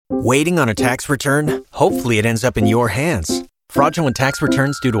Waiting on a tax return? Hopefully it ends up in your hands. Fraudulent tax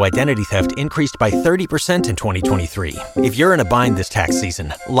returns due to identity theft increased by 30% in 2023. If you're in a bind this tax season,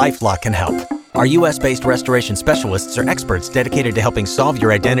 LifeLock can help. Our U.S.-based restoration specialists are experts dedicated to helping solve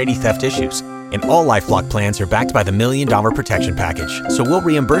your identity theft issues. And all LifeLock plans are backed by the $1 Million Protection Package. So we'll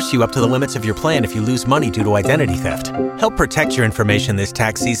reimburse you up to the limits of your plan if you lose money due to identity theft. Help protect your information this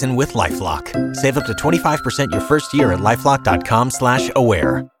tax season with LifeLock. Save up to 25% your first year at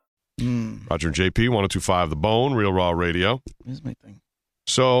LifeLock.com/aware. Roger and JP, 102.5 The Bone, Real Raw Radio. Here's my thing.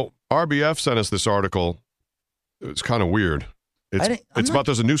 So RBF sent us this article. It's kind of weird. It's about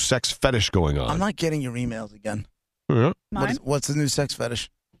there's a new sex fetish going on. I'm not getting your emails again. Yeah. What's the new sex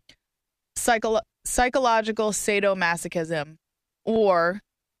fetish? Psychological sadomasochism, or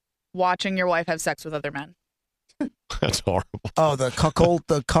watching your wife have sex with other men. That's horrible. Oh, the cuckold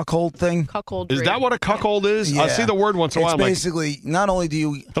thing? Cuckoldry. Is that what a cuckold is? Yeah. I see the word once in a while. It's basically, not only do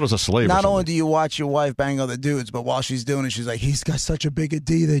you... I thought it was a slave Not only do you watch your wife bang other dudes, but while she's doing it, she's like, he's got such a bigger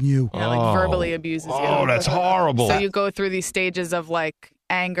D than you. Yeah, like verbally abuses you. Oh, that's horrible. So you go through these stages of like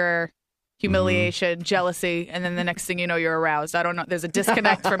anger, humiliation, jealousy, and then the next thing you know, you're aroused. I don't know. There's a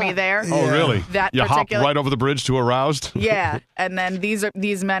disconnect for me there. Oh, really? That you hop particular... right over the bridge to aroused? Yeah, and then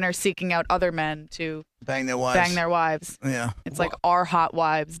these men are seeking out other men to bang their wives. Yeah. It's like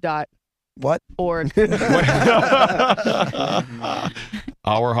ourhotwives.org. What?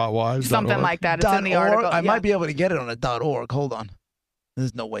 Our Hot Wives? Something like that. It's in the article. I might be able to get it on a .org. Hold on.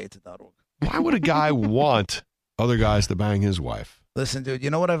 There's no way it's a .org. Why would a guy want other guys to bang his wife? Listen, dude, you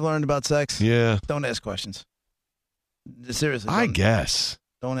know what I've learned about sex? Yeah. Don't ask questions. Seriously. I guess.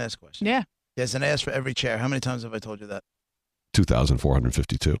 Don't ask questions. Yeah. There's an ass for every chair. How many times have I told you that?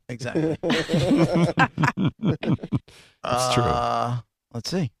 2,452. Exactly. That's true. Let's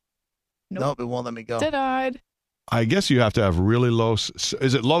see. Nope, it won't let me go. Denied. I guess you have to have really low...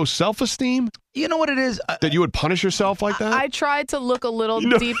 Is it low self-esteem? You know what it is? That you would punish yourself like that? I tried to look a little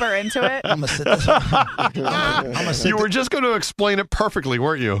deeper into it. I'm going to sit You were just going to explain it perfectly,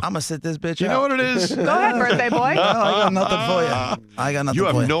 weren't you? I'm going to sit this bitch You out. know what it is? Go ahead, birthday boy. No, I got nothing for you. You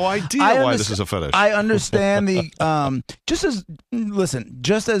have no idea why this is a fetish. I understand the just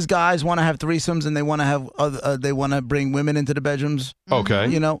as guys want to have threesomes and they want to have they want to bring women into the bedrooms. Okay.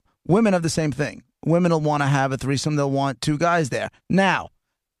 You know, women have the same thing. Women will want to have a threesome. They'll want two guys there. Now,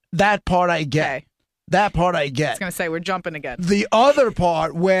 that part I get. Okay. That part I I get. was going to say, we're jumping again. The other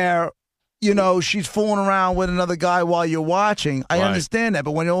part where, you know, she's fooling around with another guy while you're watching, I understand that.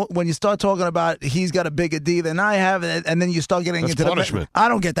 But when you start talking about he's got a bigger D than I have, and then you start getting into punishment. I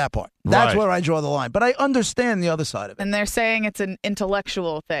don't get that part. That's Right. where I draw the line. But I understand the other side of it. And they're saying it's an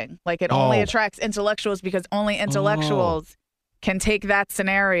intellectual thing. Like it only attracts intellectuals because only intellectuals can take that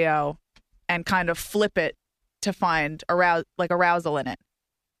scenario and kind of flip it to find arousal in it.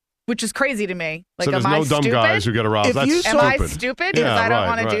 Which is crazy to me. Like, so there's am no I dumb stupid? guys who get aroused. That's stupid. Am I stupid because I don't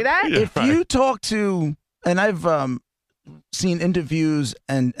want to do that? Yeah, If you talk to, and I've seen interviews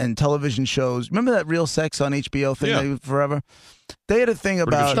and television shows. Remember that Real Sex on HBO thing that was forever? They had a thing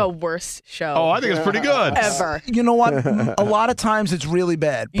about the worst show. Oh, I think it's pretty good. Ever. You know what? A lot of times it's really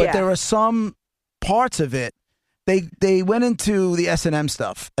bad, but Yeah. there are some parts of it. They went into the S&M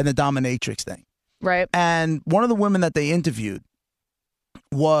stuff and the dominatrix thing. Right. And one of the women that they interviewed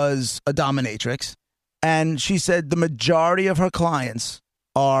was a dominatrix. And she said the majority of her clients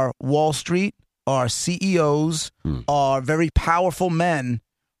are Wall Street, are CEOs, are very powerful men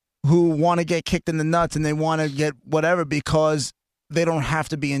who want to get kicked in the nuts and they want to get whatever because they don't have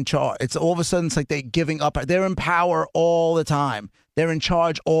to be in charge. It's all of a sudden, it's like they're giving up. They're in power all the time. They're in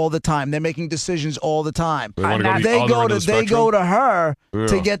charge all the time. They're making decisions all the time. They go to her Yeah.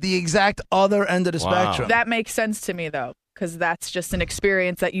 to get the exact other end of the Wow. spectrum. That makes sense to me, though, because that's just an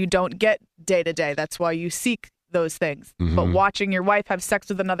experience that you don't get day to day. That's why you seek those things. But watching your wife have sex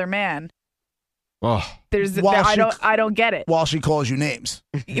with another man, I don't get it. While she calls you names.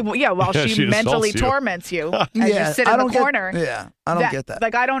 Yeah, while Yeah, she she mentally assaults you. torments you as you sit in the corner. I don't get that.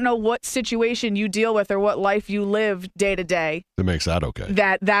 Like, I don't know what situation you deal with or what life you live day to day. That makes that okay.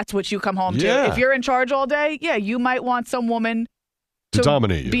 That's what you come home Yeah. to. If you're in charge all day, yeah, you might want some woman To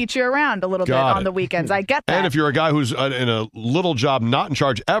dominate you. beat you around a little bit Got on it. the weekends. I get that. And if you're a guy who's in a little job, not in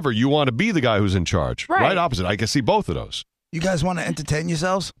charge ever, you want to be the guy who's in charge. Right. Opposite. I can see both of those. You guys want to entertain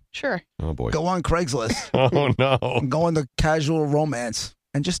yourselves? Sure. Oh, boy. Go on Craigslist. Oh, no. Go into casual romance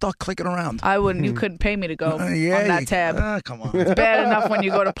and just start clicking around. I wouldn't. You couldn't pay me to go on that tab. Come on. It's bad enough when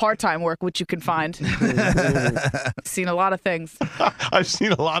you go to part-time work, which you can find. Seen a lot of things. I've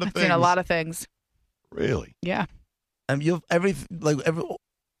seen a lot of things. Seen a lot of things. Really? Yeah. And do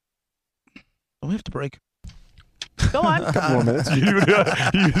we have to break? Go on. A couple more minutes.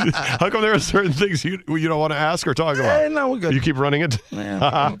 How come there are certain things you don't want to ask or talk about? No, we're good. You keep running it?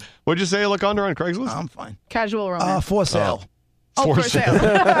 Yeah. What'd you say you look under on Craigslist? I'm fine. Casual romance. For sale. For sale.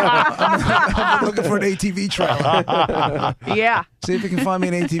 I'm looking for an ATV trailer. Yeah. See if you can find me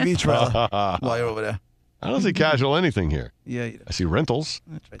an ATV trailer while you're over there. I don't see casual anything here. Yeah, you do. I see rentals.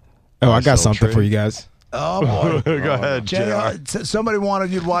 That's right. Oh, I got So something trade. for you guys. Oh, boy. Go ahead, JR. Somebody wanted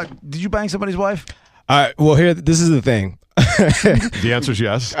you to watch. Did you bang somebody's wife? Well, this is the thing. The answer's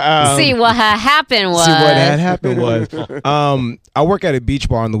yes. See what had happened was. See what had happened was, I work at a beach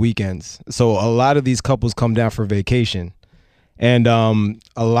bar on the weekends, so a lot of these couples come down for vacation, and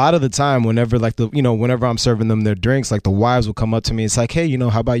a lot of the time, whenever whenever I'm serving them their drinks, like the wives will come up to me. It's like, hey,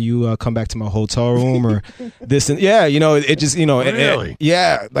 how about you come back to my hotel room or this and it just Really?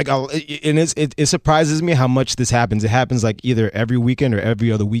 it surprises me how much this happens. It happens like either every weekend or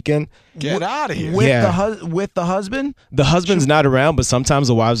every other weekend. Get out of here. With the husband? The husband's not around, but sometimes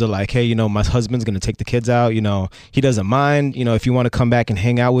the wives are like, hey, my husband's going to take the kids out. He doesn't mind. If you want to come back and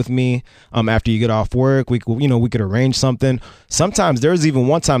hang out with me after you get off work, we could arrange something. Sometimes there was even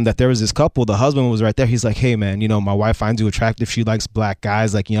one time that there was this couple, the husband was right there. He's like, hey, man, my wife finds you attractive. She likes black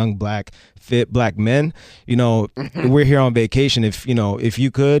guys, like young, black, fit black men. We're here on vacation. If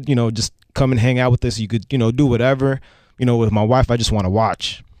you could, just come and hang out with us, you could, do whatever. With my wife, I just want to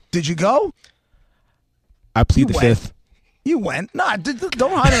watch. Did you go? I plead the fifth. You went? No,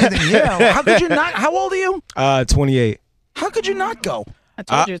 don't hide anything. Yeah. How could you not? How old are you? 28. How could you not go? I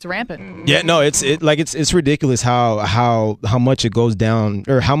told you it's rampant. Yeah, no, it's ridiculous how much it goes down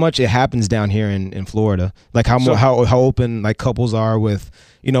or how much it happens down here in Florida. Like how open like couples are with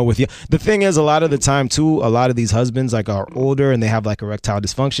the thing is, a lot of the time too, a lot of these husbands like are older and they have like erectile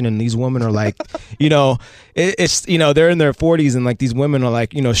dysfunction, and these women are like, it's they're in their 40s and like these women are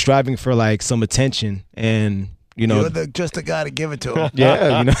like striving for like some attention and. You're just the guy to give it to him.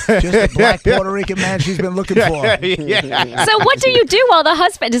 Yeah, just a black Puerto Rican man she's been looking for. Yeah. So what do you do while do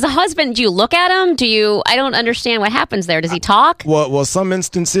you look at him? I don't understand what happens there. Does he talk? Well, some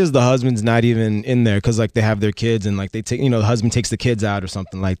instances the husband's not even in there because like they have their kids and like they take, the husband takes the kids out or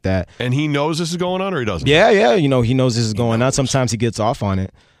something like that. And he knows this is going on or he doesn't? Yeah, he knows this is going on. Sometimes he gets off on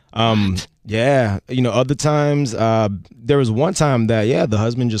it. Yeah, other times there was one time that the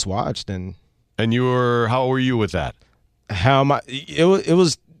husband just watched and how were you with that? How am I? It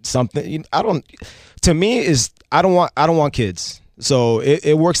was something. I don't want kids. So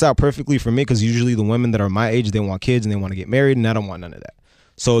it works out perfectly for me because usually the women that are my age, they want kids and they want to get married, and I don't want none of that.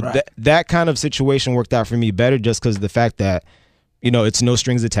 So that kind of situation worked out for me better just because of the fact that it's no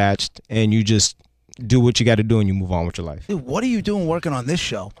strings attached and you just do what you got to do and you move on with your life. Dude, what are you doing working on this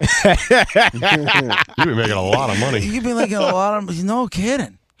show? You've been making a lot of money. You've been making a lot of. No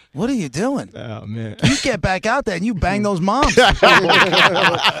kidding. What are you doing? Oh, man. You get back out there and you bang those moms. Do you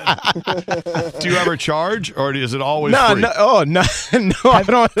ever charge, or is it always free? No, I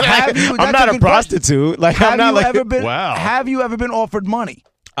don't. I'm not a prostitute. Like, have I'm not you like. ever been, Wow. Have you ever been offered money?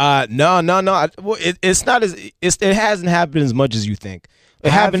 No. It's not as. It hasn't happened as much as you think.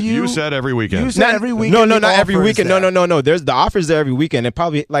 It happened. You said every weekend. You said every weekend. No, not every weekend. There. No. There's the offers there every weekend. And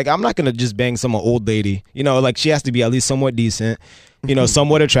probably like I'm not gonna just bang some old lady. Like she has to be at least somewhat decent.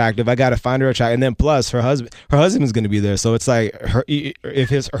 Somewhat attractive. I gotta find her attractive, and then plus her husband's gonna be there. So it's like her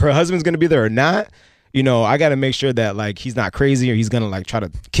husband's gonna be there or not. I gotta make sure that like he's not crazy or he's gonna like try to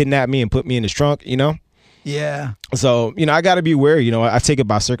kidnap me and put me in his trunk. Yeah. So I gotta be wary. I take it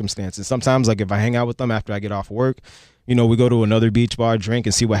by circumstances. Sometimes like if I hang out with them after I get off work, we go to another beach bar, drink,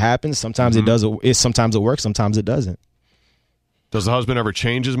 and see what happens. Sometimes it does. Sometimes it works. Sometimes it doesn't. Does the husband ever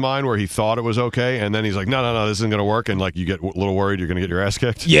change his mind where he thought it was okay, and then he's like, no, this isn't going to work, and like you get a little worried you're going to get your ass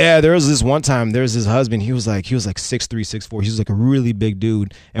kicked? Yeah, there was this one time. There was this husband. He was like 6'3", 6'4". He was like a really big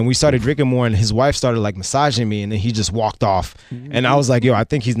dude, and we started drinking more, and his wife started like massaging me, and then he just walked off. And I was like, yo, I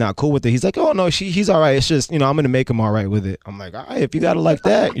think he's not cool with it. He's like, oh no, he's all right. It's just I'm going to make him all right with it. I'm like, all right, if you got it like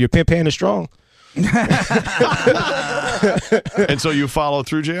that, your pimp hand is strong. And so you followed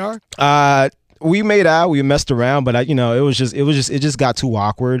through, JR? We made out, we messed around, but it just got too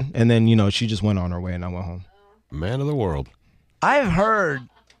awkward, and then she just went on her way, and I went home. Man of the world. I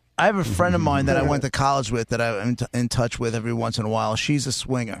have a friend of mine that I went to college with that I'm in touch with every once in a while. She's a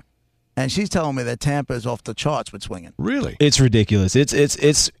swinger, and she's telling me that Tampa is off the charts with swinging. Really? It's ridiculous.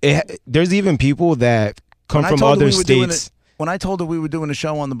 There's even people that come from other states. When I told her we were doing a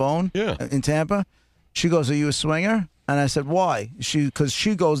show on the Bone in Tampa, she goes, "Are you a swinger?" And I said, "Why?" Because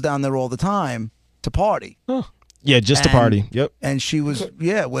she goes down there all the time to party. Huh. Yeah, just to party. Yep. And she was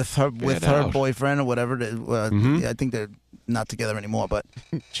with her boyfriend or whatever. I think they're not together anymore. But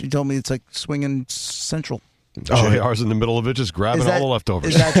she told me it's like swinging central. JR's in the middle of it, just grabbing all the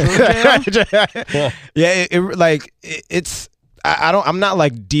leftovers. Is that true, JR? Yeah, it's. I'm not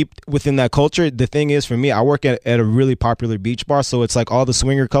like deep within that culture. The thing is, for me, I work at a really popular beach bar, so it's like all the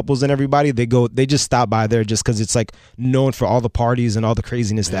swinger couples and everybody, they just stop by there just because it's like known for all the parties and all the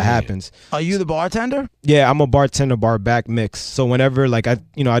craziness that happens. Are you the bartender? Yeah, I'm a bartender, bar back mix. So whenever like I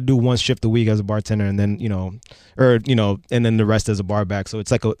do one shift a week as a bartender, and then and then the rest as a bar back. So it's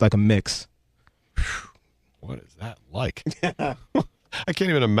like a mix. What is that like? I can't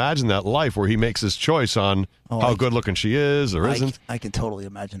even imagine that life where he makes his choice on how good looking she is or isn't. I can totally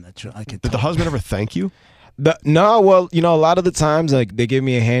imagine that. Did the husband ever thank you? No, well, a lot of the times like they give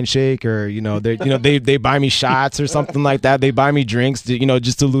me a handshake, or they buy me shots or something like that. They buy me drinks,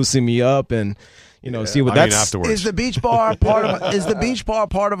 just to loosen me up and see what that's afterwards. Is the beach bar part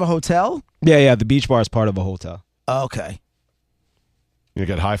of a hotel? Yeah, the beach bar is part of a hotel. Okay. You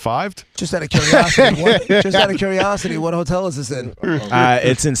get high-fived? Just out of curiosity, what hotel is this in?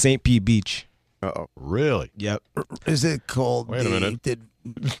 It's in St. Pete Beach. Uh-oh. Really? Yep. Is it called? Wait a minute.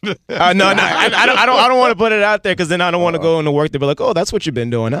 No, I don't want to put it out there because then I don't want to go into work. They'll be like, "Oh, that's what you've been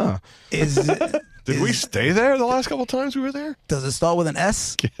doing, huh?" Did we stay there the last couple times we were there? Does it start with an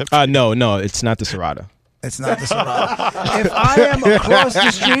S? No, it's not the Serrata. It's not the Serrata. If I am across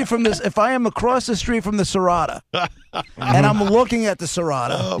the street from the Serrata, and I'm looking at the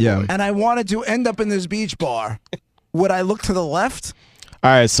Serrata, and I wanted to end up in this beach bar, would I look to the left?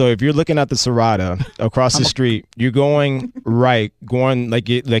 All right, so if you're looking at the Serrata across the street, you're going right, like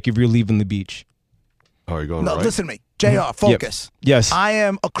if you're leaving the beach. Oh, you're going right? No, listen to me. JR, focus. Yep. Yes. I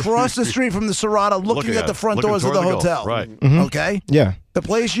am across the street from the Serrata looking at the front doors of the hotel. Right. Mm-hmm. Okay? Yeah. The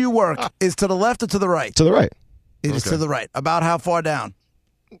place you work is to the left or to the right? To the right. It is to the right. About how far down?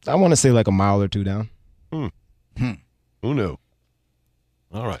 I want to say like a mile or two down. Who knew?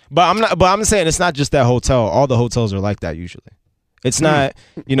 All right. But I'm saying it's not just that hotel. All the hotels are like that usually. It's not,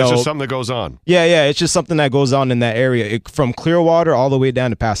 It's just something that goes on. Yeah. It's just something that goes on in that area, from Clearwater all the way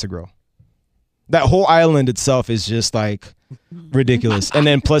down to Paso Gro. That whole island itself is just like ridiculous. And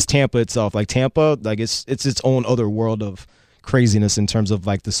then plus Tampa itself, like Tampa, like it's its own other world of craziness in terms of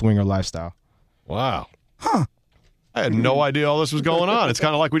like the swinger lifestyle. Wow. Huh. I had no idea all this was going on. It's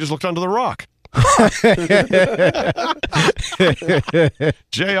kind of like we just looked under the rock.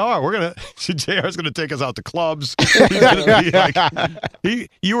 JR's gonna take us out to clubs. He's gonna be like,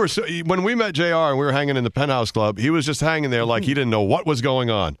 when we met JR and we were hanging in the Penthouse Club, he was just hanging there like he didn't know what was going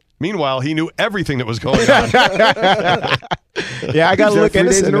on. Meanwhile, he knew everything that was going on. Yeah, I gotta look at 3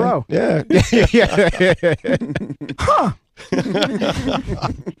 days in a row. Yeah. Huh.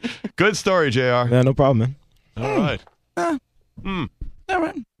 Good story, JR. Yeah, no problem, man. All right. All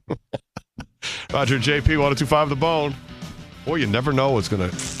right. Roger, JP, 1025 The Bone. Boy, you never know what's going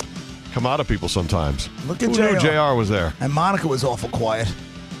to come out of people sometimes. Look at Who JR. knew JR was there? And Monica was awful quiet.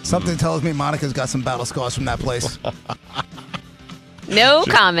 Something tells me Monica's got some battle scars from that place. No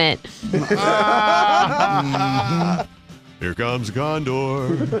comment. Here comes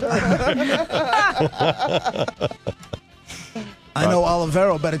Gondor. I know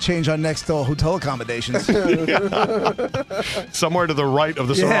Olivero better change our next door hotel accommodations. Somewhere to the right of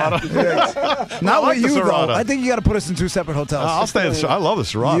the Serrata. Not like with you, the Serrata. though. I think you got to put us in 2 separate hotels. I'll stay at the I love the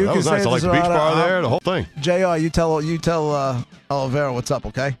Serrata. You That can was nice. stay I at like the the beach Serrata. bar there, the whole thing. JR, you tell Olivero what's up,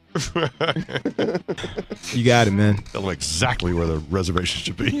 okay? You got it, man. Tell them exactly where the reservation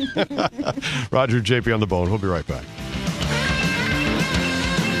should be. Roger, JP on the Bone. We'll be right back.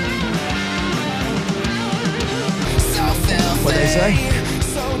 What they say?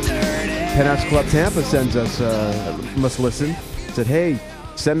 Penthouse Club Tampa sends us, must listen, said, hey,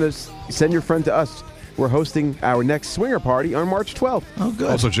 send your friend to us. We're hosting our next swinger party on March 12th. Oh,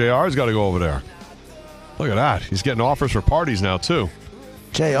 good. Also, JR's got to go over there. Look at that. He's getting offers for parties now, too.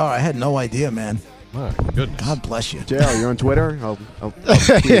 JR, I had no idea, man. My goodness. God bless you. JR, you're on Twitter? I'll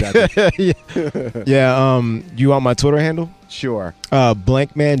tweet at you. Yeah, you want my Twitter handle? Sure.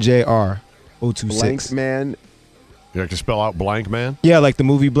 BlankManJR 026. Blank Man. You like to spell out Blank Man? Yeah, like the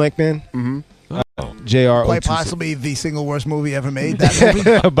movie Blank Man. Mm-hmm. JR Quite 026. possibly the single worst movie ever made. That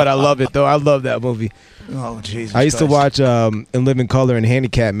movie. But I love it though. I love that movie. Oh Jesus! I used to Christ. watch In Living Color and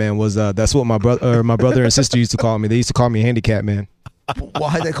Handicap Man was that's what my brother and sister used to call me. They used to call me Handicap Man.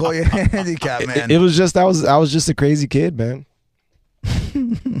 Why'd they call you Handicap Man? It was just I was just a crazy kid, man.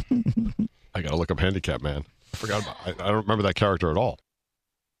 I got to look up Handicap Man. I forgot about I don't remember that character at all.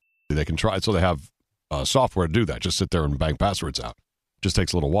 They can try it, so they have software to do that. Just sit there and bang passwords out. Just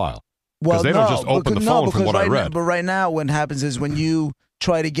takes a little while. Because they don't just open the phone from what I read. But right now, what happens is when you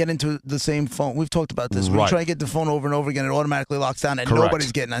try to get into the same phone. We've talked about this. When you Right. try to get the phone over and over again, it automatically locks down, and Correct.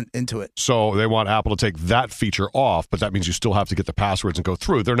 nobody's getting into it. So they want Apple to take that feature off, but that means you still have to get the passwords and go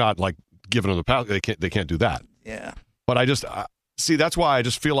through. They're not like giving them the password. They can't do that. Yeah. But I just see that's why I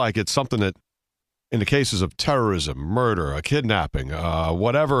just feel like it's something that, in the cases of terrorism, murder, a kidnapping,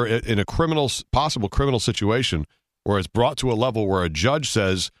 whatever, in a possible criminal situation where it's brought to a level where a judge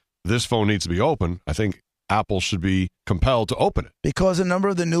says this phone needs to be open, I think Apple should be compelled to open it. Because a number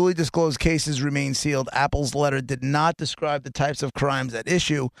of the newly disclosed cases remain sealed, Apple's letter did not describe the types of crimes at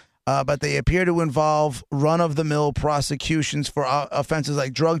issue, but they appear to involve run-of-the-mill prosecutions for offenses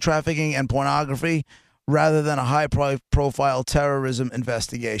like drug trafficking and pornography, rather than a high-profile terrorism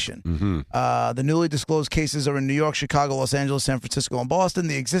investigation. Mm-hmm. The newly disclosed cases are in New York, Chicago, Los Angeles, San Francisco, and Boston.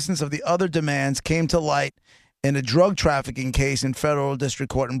 The existence of the other demands came to light in a drug trafficking case in federal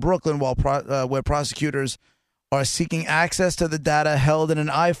district court in Brooklyn, where prosecutors are seeking access to the data held in an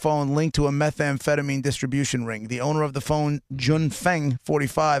iPhone linked to a methamphetamine distribution ring. The owner of the phone, Jun Feng,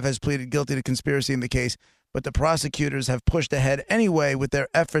 45, has pleaded guilty to conspiracy in the case, but the prosecutors have pushed ahead anyway with their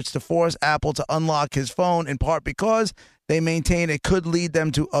efforts to force Apple to unlock his phone, in part because they maintain it could lead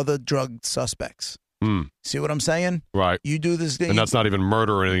them to other drug suspects. See what I'm saying? Right. You do this thing. And that's not even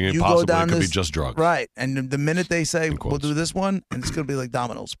murder or anything you go impossible. down It could this- be just drugs. Right. And the minute they say, In we'll quotes. do this one, and it's going to be like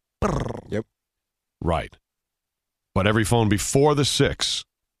dominoes. Right. But every phone before the 6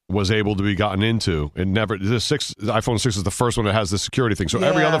 was able to be gotten into. It never. The iPhone 6 is the first one that has the security thing. So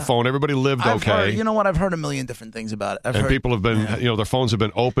every Yeah. other phone, everybody lived I've okay. heard, you know what? I've heard a million different things about it. I've and heard, people have been, their phones have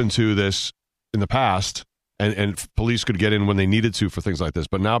been open to this in the past, and police could get in when they needed to for things like this.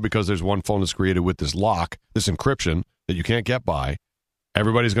 But now, because there's one phone that's created with this lock, this encryption that you can't get by,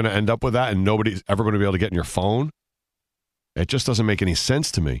 everybody's going to end up with that, and nobody's ever going to be able to get in your phone. It just doesn't make any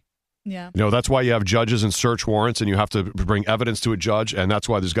sense to me. Yeah. That's why you have judges and search warrants, and you have to bring evidence to a judge, and that's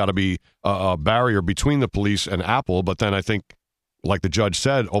why there's got to be a barrier between the police and Apple. But then I think, like the judge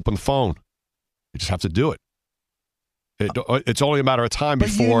said, open the phone. You just have to do it. It's only a matter of time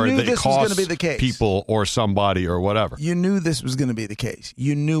But you before knew it this was gonna costs be the case. people or somebody or whatever. You knew this was going to be the case.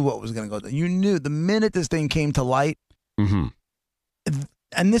 You knew what was going to go down. You knew the minute this thing came to light, Mm-hmm.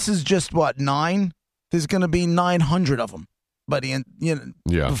 and this is just, 9? There's going to be 900 of them by the end,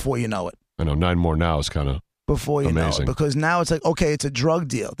 Yeah. before you know it. I know 9 more now is kind of Before you know Amazing. it. Because now it's like, okay, it's a drug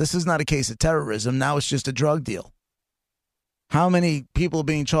deal. This is not a case of terrorism. Now it's just a drug deal. How many people are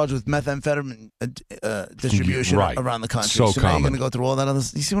being charged with methamphetamine distribution Right. around the country? So now you're common. going to go through all that other.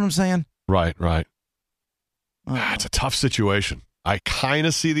 You see what I'm saying? right. Oh. It's a tough situation. I kind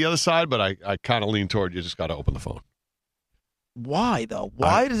of see the other side, but I kind of lean toward you just got to open the phone. Why though?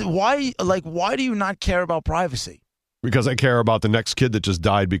 Why do you not care about privacy? Because I care about the next kid that just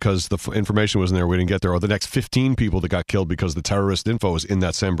died because the information wasn't there, we didn't get there, or the next 15 people that got killed because the terrorist info is in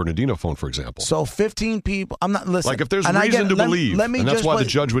that San Bernardino phone, for example. So 15 people. I'm not listening. Like if there's And I reason get to it. Let- believe, let me and that's just why play- the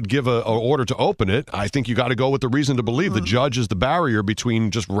judge would give a order to open it, I think you got to go with the reason to believe. The judge is the barrier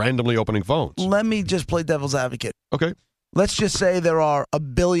between just randomly opening phones. Let me just play devil's advocate. Okay. Let's just say there are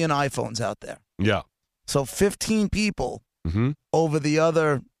 1 billion iPhones out there. Yeah. So 15 people Mm-hmm. over the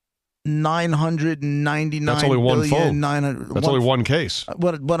other 999 That's only one billion, phone. 900 That's only one case.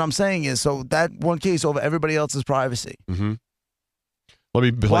 What I'm saying is, so that one case over everybody else's privacy. Mm-hmm. Let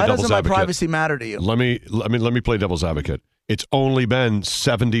me play Why devil's doesn't my advocate. privacy matter to you? Let me play devil's advocate. It's only been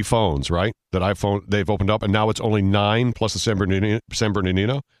 70 phones, right? That they've opened up, and now it's only 9 plus the San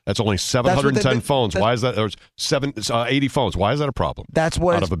Bernardino. That's only 710 phones. Why is that? There's 80 phones. Why is that a problem? That's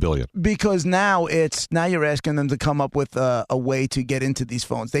what Out of 1 billion. Because now you're asking them to come up with a way to get into these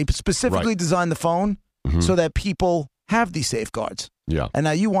phones. They specifically Right. designed the phone Mhm. so that people have these safeguards, Yeah. and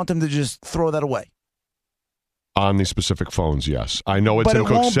now you want them to just throw that away. On these specific phones, yes. I know what But Tim it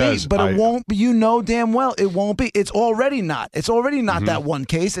Cook won't says. be. But it won't be. You know damn well it won't be. It's already not. It's already not Mhm. that one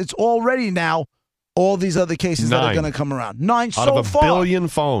case. It's already now all these other cases that are 9. going to come around. 9 Out so of 1 far. billion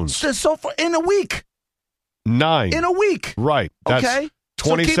phones. So far in a week. 9. In a week. Right. That's Okay.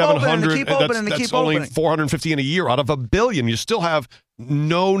 So keep 2,700. opening, keep opening, that's keep only opening. 450 in a year out of 1 billion. You still have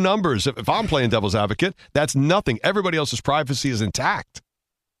no numbers. If I'm playing devil's advocate, that's nothing. Everybody else's privacy is intact.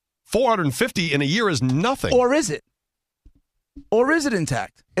 450 in a year is nothing. Or is it? Or is it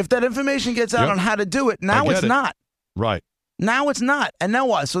intact? If that information gets out Yep. on how to do it, now I get it's it. not. Right. Now it's not. And now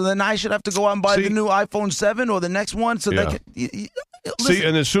what? So then I should have to go out and buy See- the new iPhone 7 or the next one so Yeah. they can. See, Listen,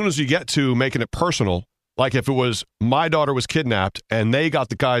 and as soon as you get to making it personal, like if it was my daughter was kidnapped and they got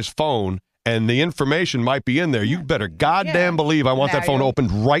the guy's phone and the information might be in there, you better goddamn Yeah. believe I want Now that phone you-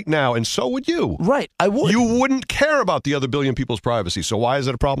 opened right now, and so would you. right. I would. You wouldn't care about the other billion people's privacy. So why is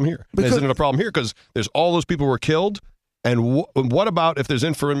it a problem here? Because- Isn't it a problem here? Because there's all those people who were killed, And what about if there's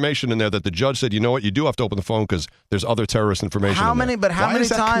information in there that the judge said, you know what, you do have to open the phone because there's other terrorist information How in many? there. But how Why many does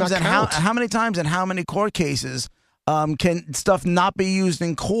that times not and count? how many times and how many court cases can stuff not be used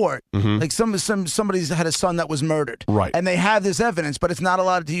in court? Like somebody's had a son that was murdered, Right. And they have this evidence, but it's not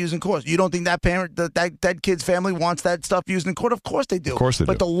allowed to use in court. You don't think that parent, that kid's family wants that stuff used in court? Of course they do. Of course they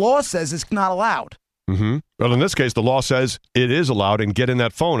But do. the law says it's not allowed. Well, in this case, the law says it is allowed and get in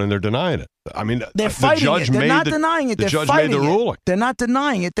that phone, and they're denying it. I mean, They're the fighting judge it. They're made not the, denying it. The They're judge fighting made the it. ruling. They're not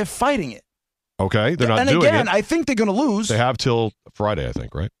denying it. They're fighting it. Okay, they're not and doing again, it. I think they're going to lose. They have till Friday, I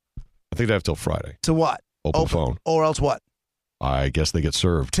think, right? I think they have till Friday. To what? Open phone. Or else what? I guess they get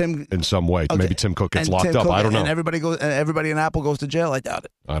served Tim in some way. Okay. Maybe Tim Cook gets and locked Tim up. Cook, I don't know. And everybody in Apple goes to jail. I doubt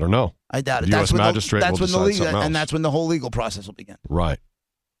it. I don't know. I doubt it. The U.S. magistrate that's will when the decide legal, something else. and that's when the whole legal process will begin. Right.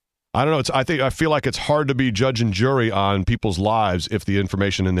 I don't know. I feel like it's hard to be judge and jury on people's lives if the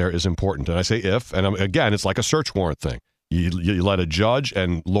information in there is important. And I say if, and again, it's like a search warrant thing. You let a judge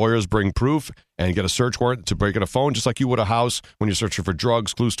and lawyers bring proof and get a search warrant to break in a phone, just like you would a house when you're searching for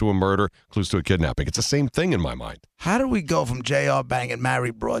drugs, clues to a murder, clues to a kidnapping. It's the same thing in my mind. How do we go from JR banging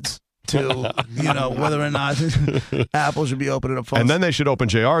married broads to, whether or not Apple should be opening a phone? And then they should open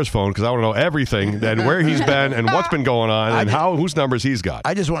JR's phone because I want to know everything and where he's been and what's been going on and whose numbers he's got.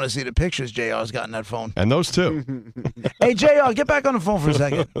 I just want to see the pictures JR's got in that phone. And those two. Hey, JR, get back on the phone for a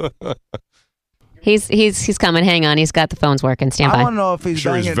second. He's coming. Hang on. He's got the phones working. Stand I by. want to know if he's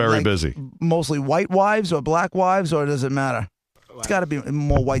Sure, he's banging very busy. mostly white wives or black wives, or does it matter? It's got to be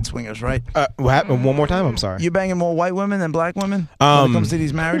more white swingers, right? What happened? One more time. I'm sorry. You banging more white women than black women when it comes to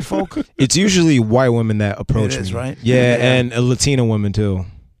these married folk? It's usually white women that approach It is, me. right? Yeah, Yeah. and Latina women too.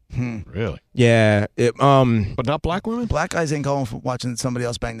 Really? Yeah. But not black women? Black guys ain't going for watching somebody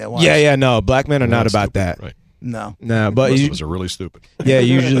else bang their wives. Yeah. No, black men are not That's about stupid, that. Right. No. No, but Most of us are really stupid. yeah,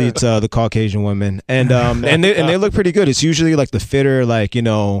 usually it's the Caucasian women, and they look pretty good. It's usually like the fitter, like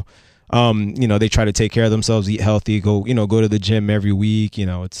they try to take care of themselves, eat healthy, go to the gym every week.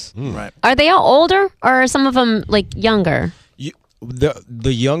 It's Right. Are they all older, or are some of them like younger?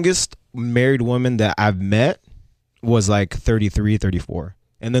 the youngest married woman that I've met was like 33, 34,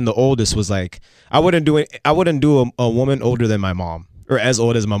 and then the oldest was like I wouldn't do a woman older than my mom. Or as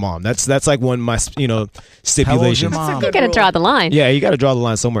old as my mom. That's like one of my stipulations. How old's your mom? You got to draw the line. Yeah, you got to draw the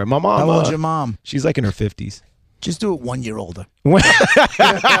line somewhere. My mom. How old's your mom? She's like in her 50s. Just do it 1 year older. Like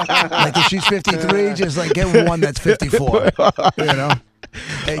if she's 53, just like get one that's 54.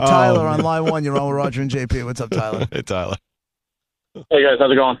 Hey, Tyler on line 1. You're on with Roger and JP. What's up, Tyler? Hey, Tyler. Hey guys,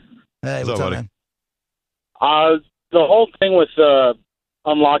 how's it going? Hey, what's up, man? The whole thing with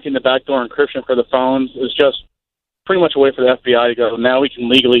unlocking the backdoor encryption for the phones is just pretty much a way for the FBI to go, now we can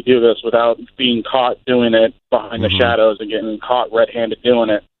legally do this without being caught doing it behind the shadows and getting caught red-handed doing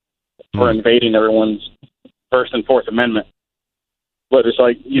it for invading everyone's First and Fourth Amendment. But it's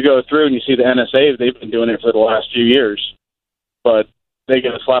like you go through and you see the NSA, they've been doing it for the last few years, but they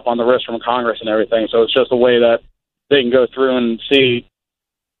get a slap on the wrist from Congress and everything. So it's just a way that they can go through and see,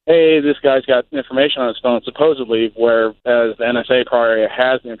 hey, this guy's got information on his phone, supposedly, whereas the NSA probably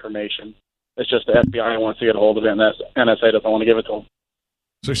has the information. It's just the FBI wants to get a hold of it, and the NSA doesn't want to give it to them.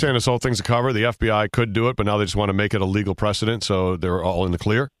 So you're saying this whole thing's a cover? The FBI could do it, but now they just want to make it a legal precedent, so they're all in the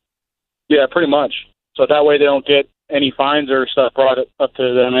clear? Yeah, pretty much. So that way they don't get any fines or stuff brought up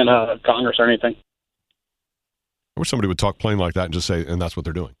to them in Congress or anything. I wish somebody would talk plain like that and just say, and that's what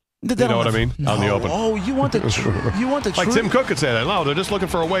they're doing. They You know don't what I have- mean? No. Out in the open. Oh, you want the truth? You want the Like truth? Tim Cook could say that. No, they're just looking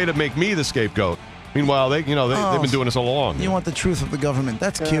for a way to make me the scapegoat. Meanwhile, they've been doing this all along. You want the truth of the government?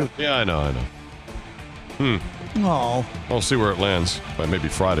 That's cute. Yeah, I know. Oh, We'll see where it lands by maybe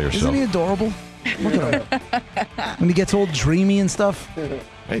Friday or so. isn't he adorable? Look at him. When he gets all dreamy and stuff.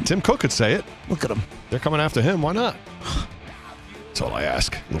 Hey, Tim Cook could say it. Look at him. They're coming after him. Why not? That's all I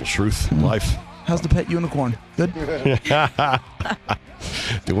ask. A little truth in life. How's the pet unicorn? Good.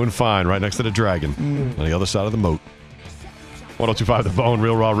 Doing fine right next to the dragon on the other side of the moat. 102.5 The Bone,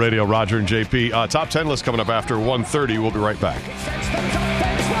 Real Raw Radio, Roger and JP. Top 10 list coming up after 1:30. We'll be right back.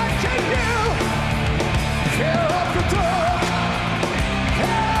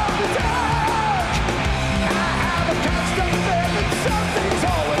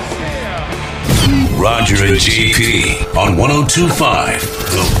 Roger and JP on 102.5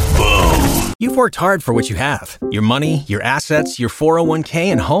 The Bone. You've worked hard for what you have. Your money, your assets, your 401k,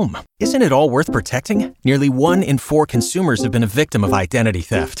 and home. Isn't it all worth protecting? Nearly 1 in 4 consumers have been a victim of identity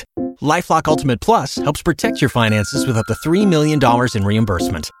theft. LifeLock Ultimate Plus helps protect your finances with up to $3 million in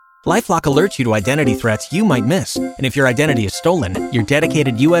reimbursement. LifeLock alerts you to identity threats you might miss. And if your identity is stolen, your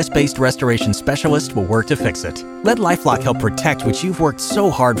dedicated U.S.-based restoration specialist will work to fix it. Let LifeLock help protect what you've worked so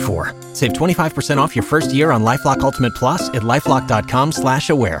hard for. Save 25% off your first year on LifeLock Ultimate Plus at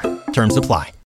LifeLock.com/aware. Terms apply.